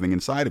Spirit living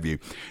inside of you.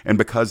 And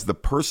because the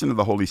person of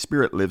the Holy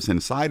Spirit lives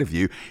inside of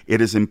you,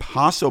 it is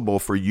impossible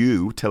for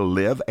you to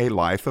live a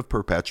life of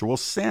perpetual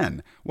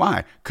sin.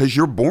 Why? Because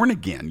you're born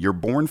again. You're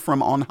born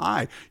from on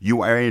high.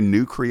 You are a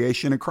new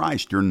creation in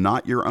Christ. You're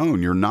not your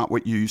own. You're not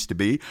what you used to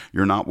be.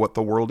 You're not what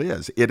the world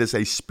is. It is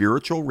a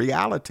spiritual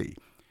reality.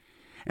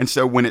 And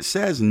so when it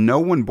says no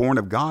one born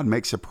of God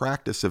makes a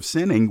practice of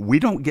sinning, we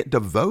don't get to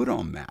vote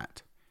on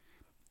that.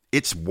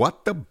 It's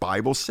what the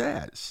Bible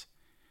says.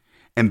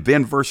 And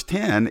then verse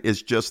 10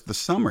 is just the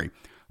summary.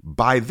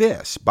 By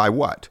this, by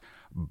what?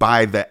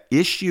 By the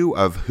issue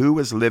of who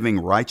is living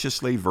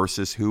righteously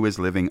versus who is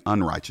living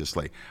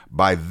unrighteously.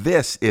 By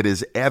this it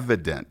is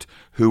evident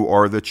who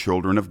are the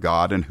children of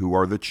God and who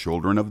are the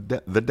children of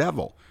the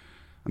devil.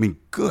 I mean,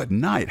 good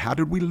night. How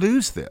did we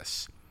lose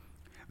this?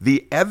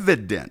 The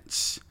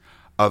evidence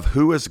of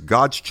who is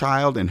God's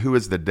child and who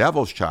is the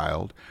devil's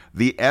child,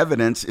 the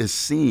evidence is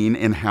seen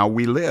in how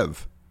we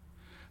live.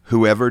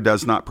 Whoever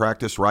does not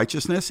practice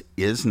righteousness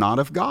is not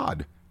of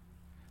God.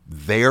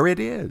 There it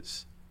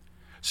is.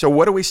 So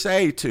what do we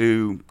say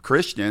to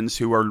Christians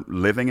who are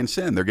living in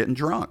sin? They're getting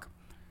drunk.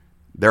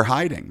 They're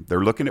hiding.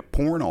 They're looking at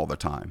porn all the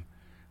time.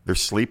 They're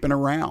sleeping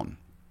around.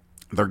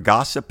 They're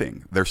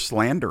gossiping. They're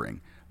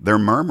slandering. They're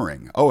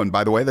murmuring. Oh, and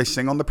by the way, they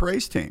sing on the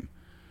praise team.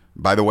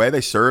 By the way,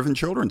 they serve in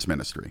children's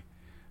ministry.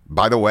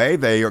 By the way,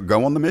 they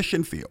go on the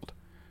mission field.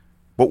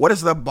 But what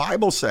does the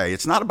Bible say?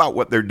 It's not about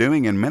what they're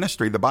doing in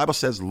ministry. The Bible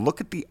says, look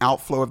at the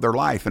outflow of their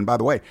life. And by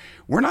the way,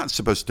 we're not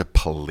supposed to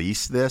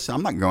police this.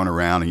 I'm not going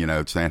around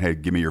and, saying, hey,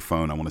 give me your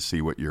phone. I want to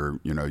see what your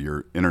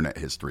internet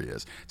history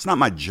is. It's not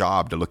my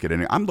job to look at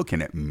it. I'm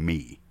looking at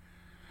me.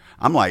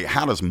 I'm like,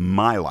 how does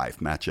my life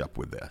match up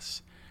with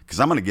this? Because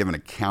I'm going to give an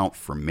account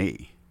for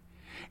me.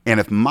 And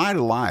if my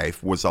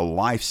life was a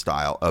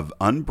lifestyle of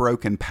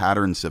unbroken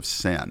patterns of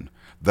sin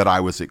that I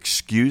was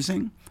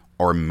excusing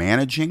or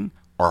managing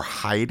or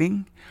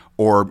hiding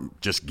or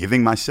just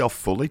giving myself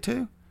fully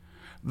to,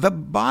 the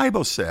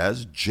Bible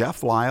says,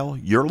 Jeff, Lyle,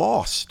 you're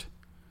lost.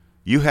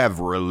 You have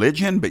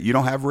religion, but you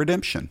don't have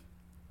redemption.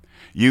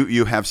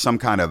 You have some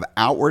kind of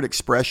outward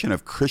expression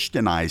of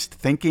Christianized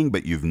thinking,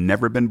 but you've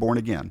never been born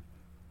again.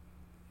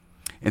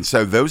 And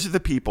so those are the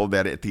people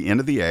that at the end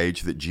of the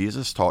age that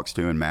Jesus talks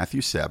to in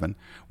Matthew 7,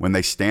 when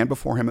they stand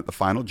before him at the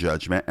final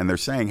judgment, and they're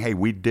saying, hey,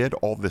 we did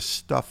all this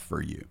stuff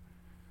for you.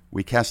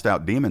 We cast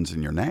out demons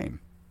in your name.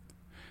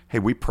 Hey,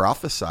 we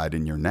prophesied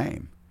in your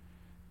name.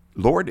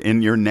 Lord,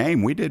 in your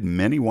name, we did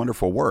many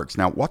wonderful works.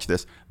 Now, watch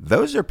this.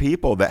 Those are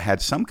people that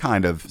had some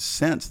kind of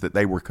sense that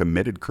they were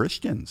committed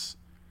Christians.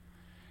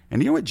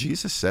 And you know what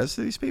Jesus says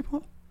to these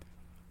people?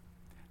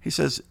 He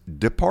says,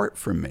 depart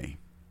from me.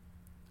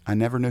 I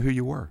never knew who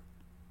you were.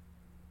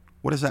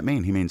 What does that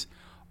mean? He means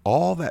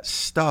all that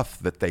stuff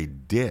that they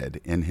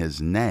did in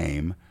his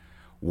name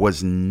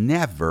was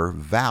never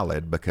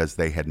valid because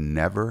they had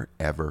never,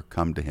 ever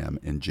come to him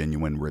in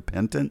genuine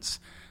repentance,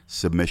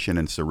 submission,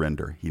 and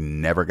surrender. He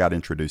never got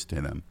introduced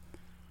to them.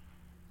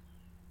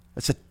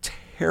 That's a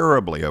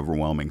terribly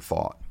overwhelming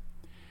thought.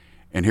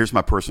 And here's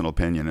my personal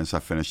opinion as I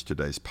finish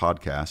today's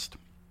podcast.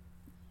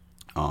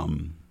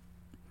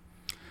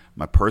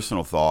 My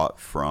personal thought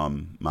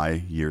from my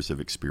years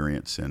of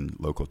experience in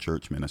local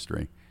church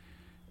ministry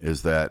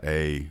is that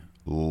a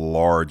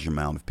large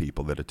amount of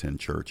people that attend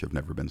church have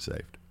never been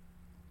saved.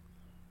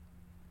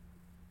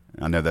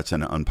 I know that's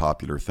an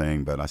unpopular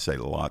thing, but I say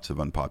lots of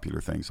unpopular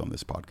things on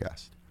this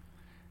podcast.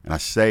 And I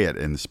say it,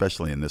 and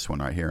especially in this one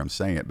right here, I'm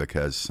saying it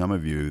because some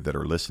of you that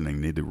are listening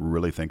need to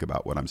really think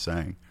about what I'm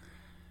saying.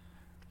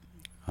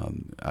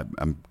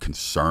 I'm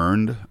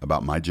concerned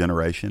about my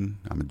generation.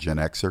 I'm a Gen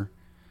Xer.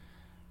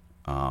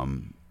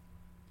 I'm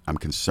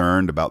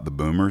concerned about the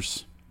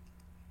boomers.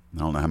 I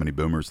don't know how many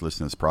boomers listen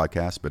to this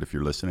podcast, but if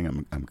you're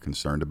listening, I'm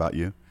concerned about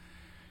you.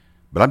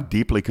 But I'm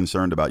deeply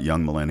concerned about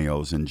young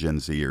millennials and Gen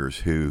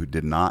Zers who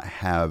did not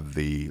have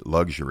the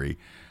luxury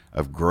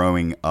of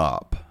growing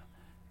up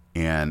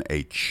in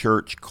a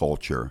church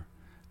culture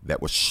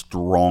that was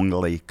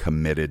strongly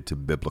committed to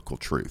biblical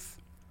truth.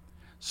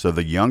 So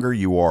the younger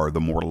you are, the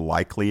more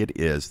likely it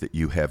is that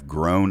you have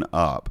grown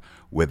up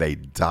with a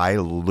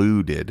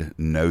diluted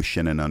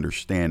notion and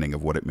understanding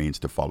of what it means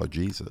to follow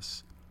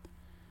Jesus.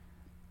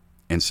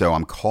 And so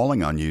I'm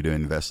calling on you to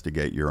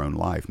investigate your own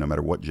life, no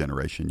matter what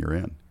generation you're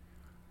in.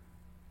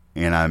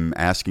 And I'm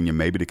asking you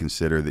maybe to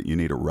consider that you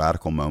need a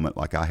radical moment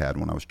like I had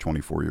when I was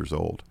 24 years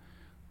old,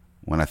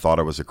 when I thought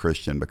I was a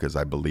Christian because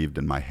I believed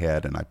in my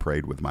head and I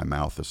prayed with my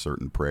mouth a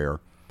certain prayer.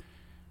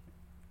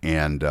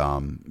 And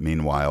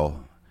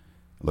meanwhile,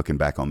 looking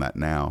back on that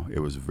now, it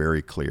was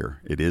very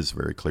clear. It is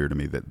very clear to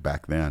me that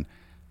back then,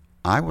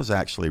 I was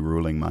actually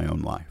ruling my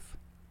own life.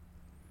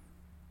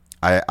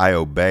 I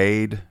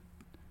obeyed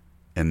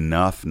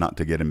enough not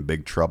to get in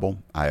big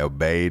trouble. I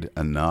obeyed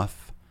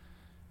enough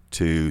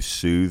to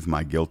soothe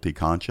my guilty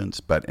conscience.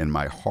 But in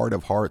my heart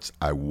of hearts,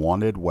 I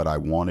wanted what I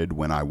wanted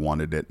when I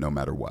wanted it, no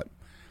matter what.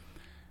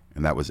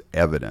 And that was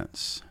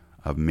evidence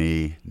of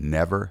me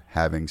never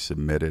having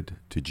submitted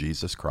to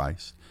Jesus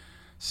Christ.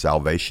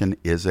 Salvation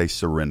is a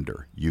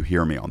surrender. You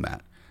hear me on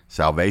that.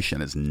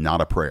 Salvation is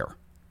not a prayer.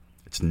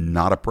 It's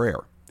not a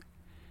prayer.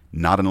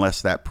 Not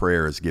unless that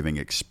prayer is giving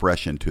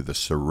expression to the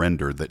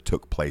surrender that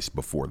took place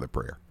before the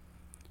prayer.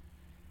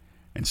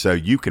 And so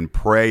you can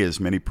pray as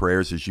many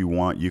prayers as you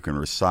want. You can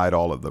recite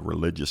all of the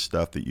religious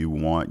stuff that you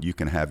want. You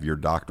can have your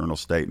doctrinal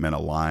statement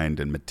aligned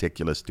and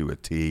meticulous to a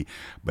T.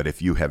 But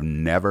if you have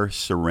never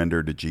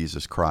surrendered to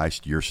Jesus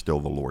Christ, you're still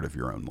the Lord of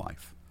your own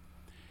life.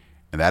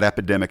 And that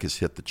epidemic has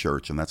hit the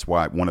church, and that's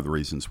why one of the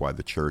reasons why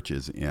the church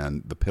is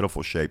in the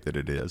pitiful shape that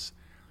it is.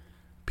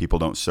 People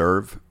don't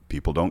serve.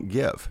 People don't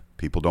give.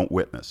 People don't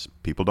witness.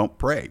 People don't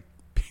pray.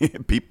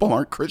 People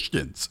aren't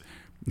Christians.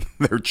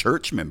 They're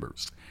church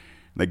members.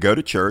 They go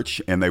to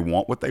church, and they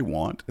want what they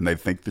want, and they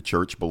think the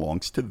church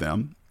belongs to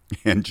them.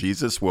 And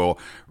Jesus will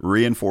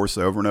reinforce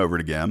over and over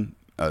again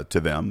to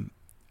them,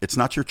 it's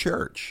not your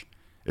church.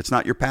 It's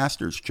not your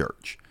pastor's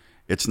church.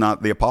 It's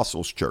not the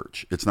apostles'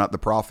 church. It's not the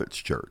prophet's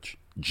church.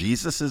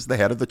 Jesus is the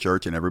head of the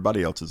church, and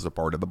everybody else is a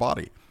part of the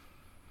body.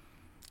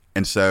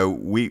 And so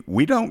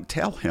we don't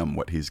tell him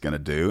what he's going to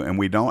do, and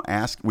we don't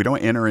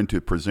enter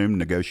into presumed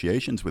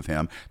negotiations with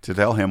him to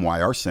tell him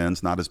why our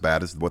sin's not as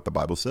bad as what the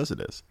Bible says it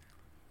is.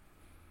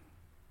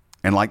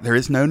 And there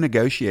is no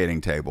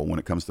negotiating table when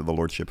it comes to the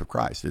Lordship of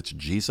Christ. It's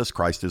Jesus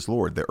Christ is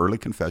Lord. The early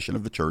confession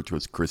of the church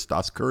was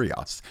Christos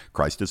Kurios,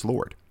 Christ is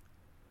Lord.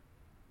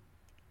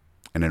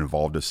 And it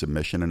involved a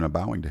submission and a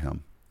bowing to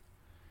him.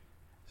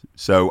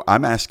 So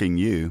I'm asking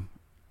you,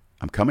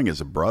 I'm coming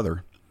as a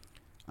brother,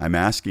 I'm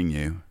asking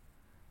you,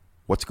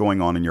 what's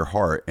going on in your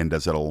heart, and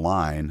does it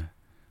align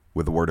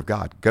with the Word of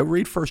God? Go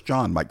read 1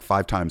 John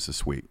 5 times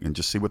this week and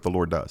just see what the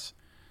Lord does.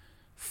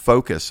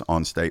 focus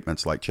on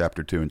statements like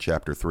chapter 2 and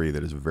chapter 3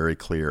 that is very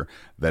clear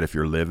that if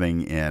you're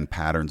living in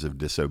patterns of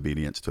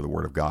disobedience to the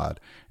Word of God,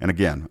 and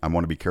again, I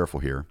want to be careful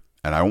here,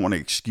 and I don't want to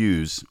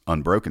excuse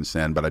unbroken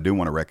sin, but I do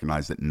want to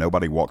recognize that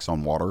nobody walks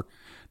on water.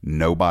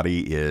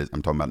 Nobody is,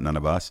 I'm talking about none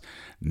of us,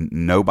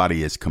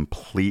 nobody is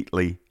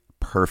completely,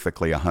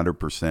 perfectly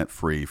 100%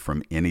 free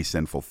from any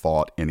sinful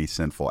thought, any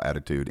sinful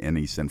attitude,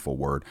 any sinful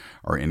word,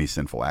 or any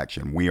sinful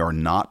action. We are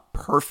not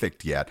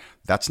perfect yet.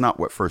 That's not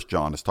what 1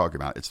 John is talking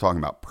about. It's talking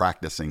about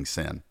practicing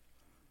sin.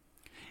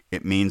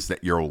 It means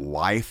that your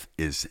life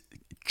is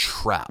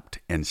trapped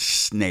and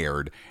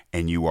snared,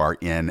 and you are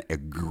in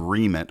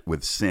agreement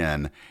with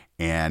sin.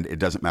 And it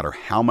doesn't matter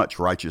how much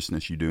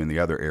righteousness you do in the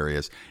other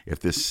areas.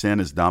 If this sin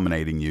is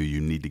dominating you, you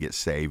need to get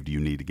saved. You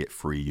need to get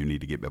free. You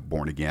need to get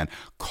born again.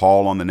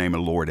 Call on the name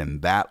of the Lord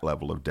in that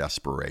level of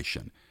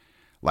desperation.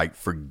 Like,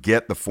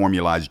 forget the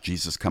formalized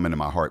Jesus come into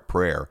my heart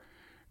prayer.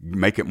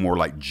 Make it more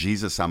like,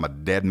 Jesus, I'm a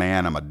dead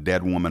man. I'm a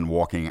dead woman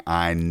walking.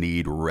 I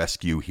need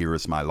rescue. Here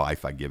is my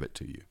life. I give it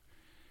to you.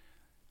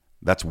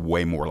 That's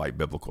way more like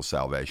biblical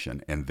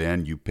salvation. And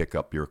then you pick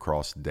up your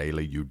cross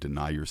daily. You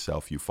deny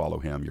yourself. You follow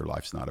him. Your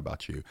life's not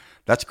about you.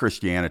 That's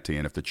Christianity.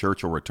 And if the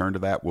church will return to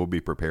that, we'll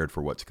be prepared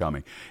for what's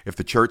coming. If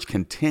the church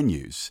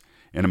continues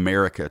in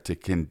America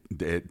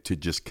to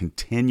just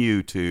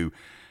continue to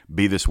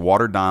be this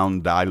watered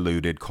down,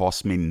 diluted,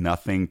 cost me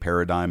nothing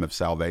paradigm of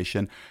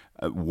salvation,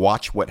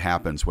 watch what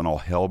happens when all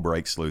hell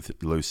breaks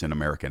loose in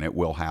America. And it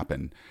will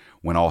happen.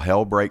 When all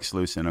hell breaks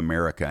loose in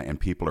America and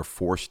people are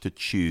forced to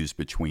choose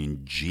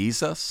between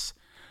Jesus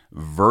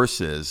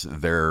versus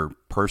their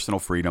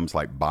personal freedoms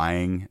like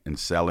buying and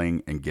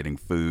selling and getting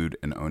food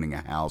and owning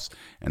a house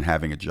and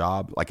having a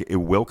job, like, it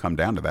will come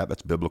down to that.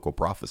 That's biblical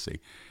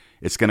prophecy.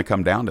 It's going to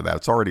come down to that.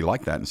 It's already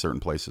like that in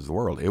certain places of the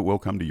world. It will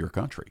come to your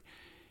country.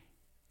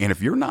 And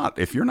if you're not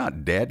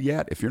dead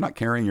yet, if you're not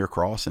carrying your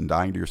cross and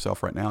dying to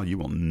yourself right now, you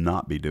will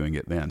not be doing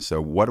it then.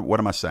 So what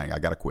am I saying? I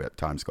got to quit.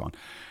 Time's gone.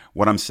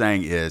 What I'm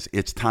saying is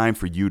it's time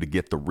for you to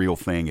get the real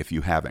thing if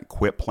you haven't.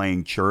 Quit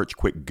playing church.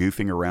 Quit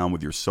goofing around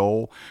with your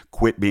soul.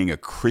 Quit being a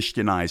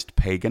Christianized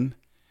pagan.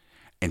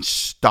 And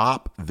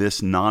stop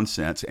this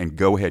nonsense and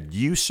go ahead.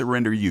 You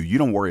surrender you. You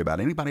don't worry about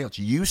anybody else.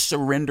 You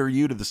surrender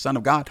you to the Son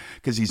of God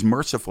because he's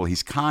merciful.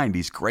 He's kind.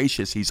 He's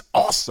gracious. He's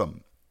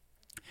awesome.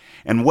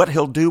 And what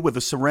he'll do with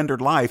a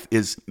surrendered life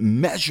is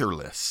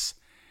measureless.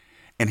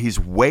 And he's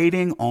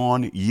waiting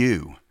on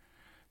you.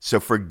 So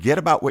forget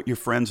about what your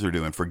friends are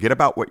doing. Forget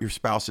about what your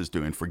spouse is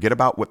doing. Forget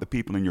about what the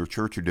people in your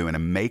church are doing,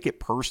 and make it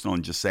personal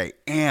and just say,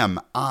 am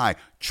I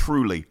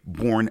truly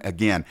born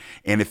again?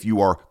 And if you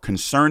are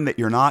concerned that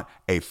you're not,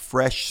 a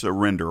fresh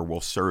surrender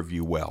will serve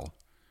you well.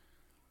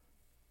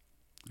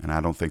 And I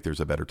don't think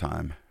there's a better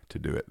time to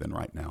do it than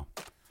right now.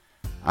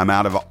 I'm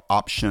out of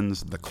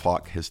options. The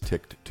clock has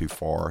ticked too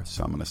far,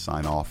 so I'm going to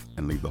sign off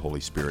and leave the Holy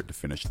Spirit to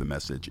finish the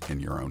message in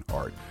your own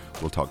heart.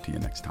 We'll talk to you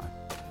next time.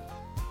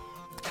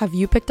 Have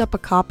you picked up a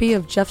copy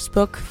of Jeff's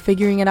book,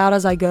 Figuring It Out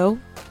As I Go?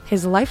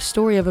 His life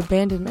story of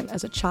abandonment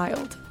as a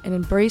child, an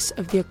embrace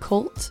of the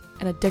occult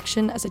and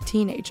addiction as a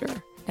teenager,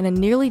 and a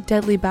nearly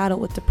deadly battle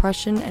with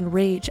depression and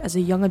rage as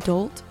a young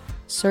adult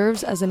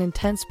serves as an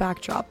intense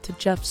backdrop to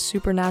Jeff's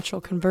supernatural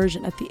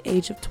conversion at the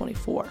age of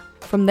 24.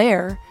 From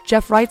there,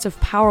 Jeff writes of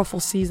powerful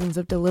seasons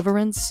of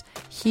deliverance,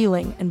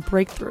 healing, and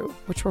breakthrough,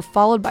 which were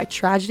followed by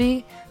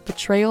tragedy,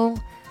 betrayal,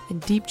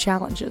 and deep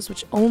challenges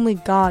which only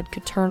God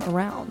could turn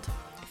around.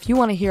 If you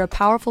want to hear a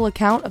powerful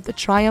account of the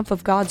triumph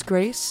of God's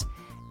grace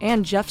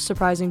and Jeff's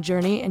surprising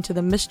journey into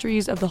the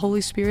mysteries of the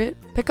Holy Spirit,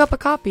 pick up a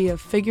copy of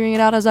Figuring It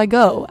Out As I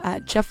Go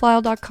at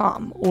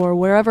jefflyle.com or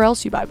wherever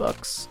else you buy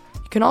books.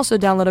 You can also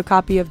download a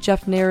copy of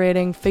Jeff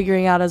narrating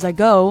Figuring Out As I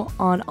Go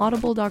on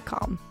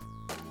audible.com.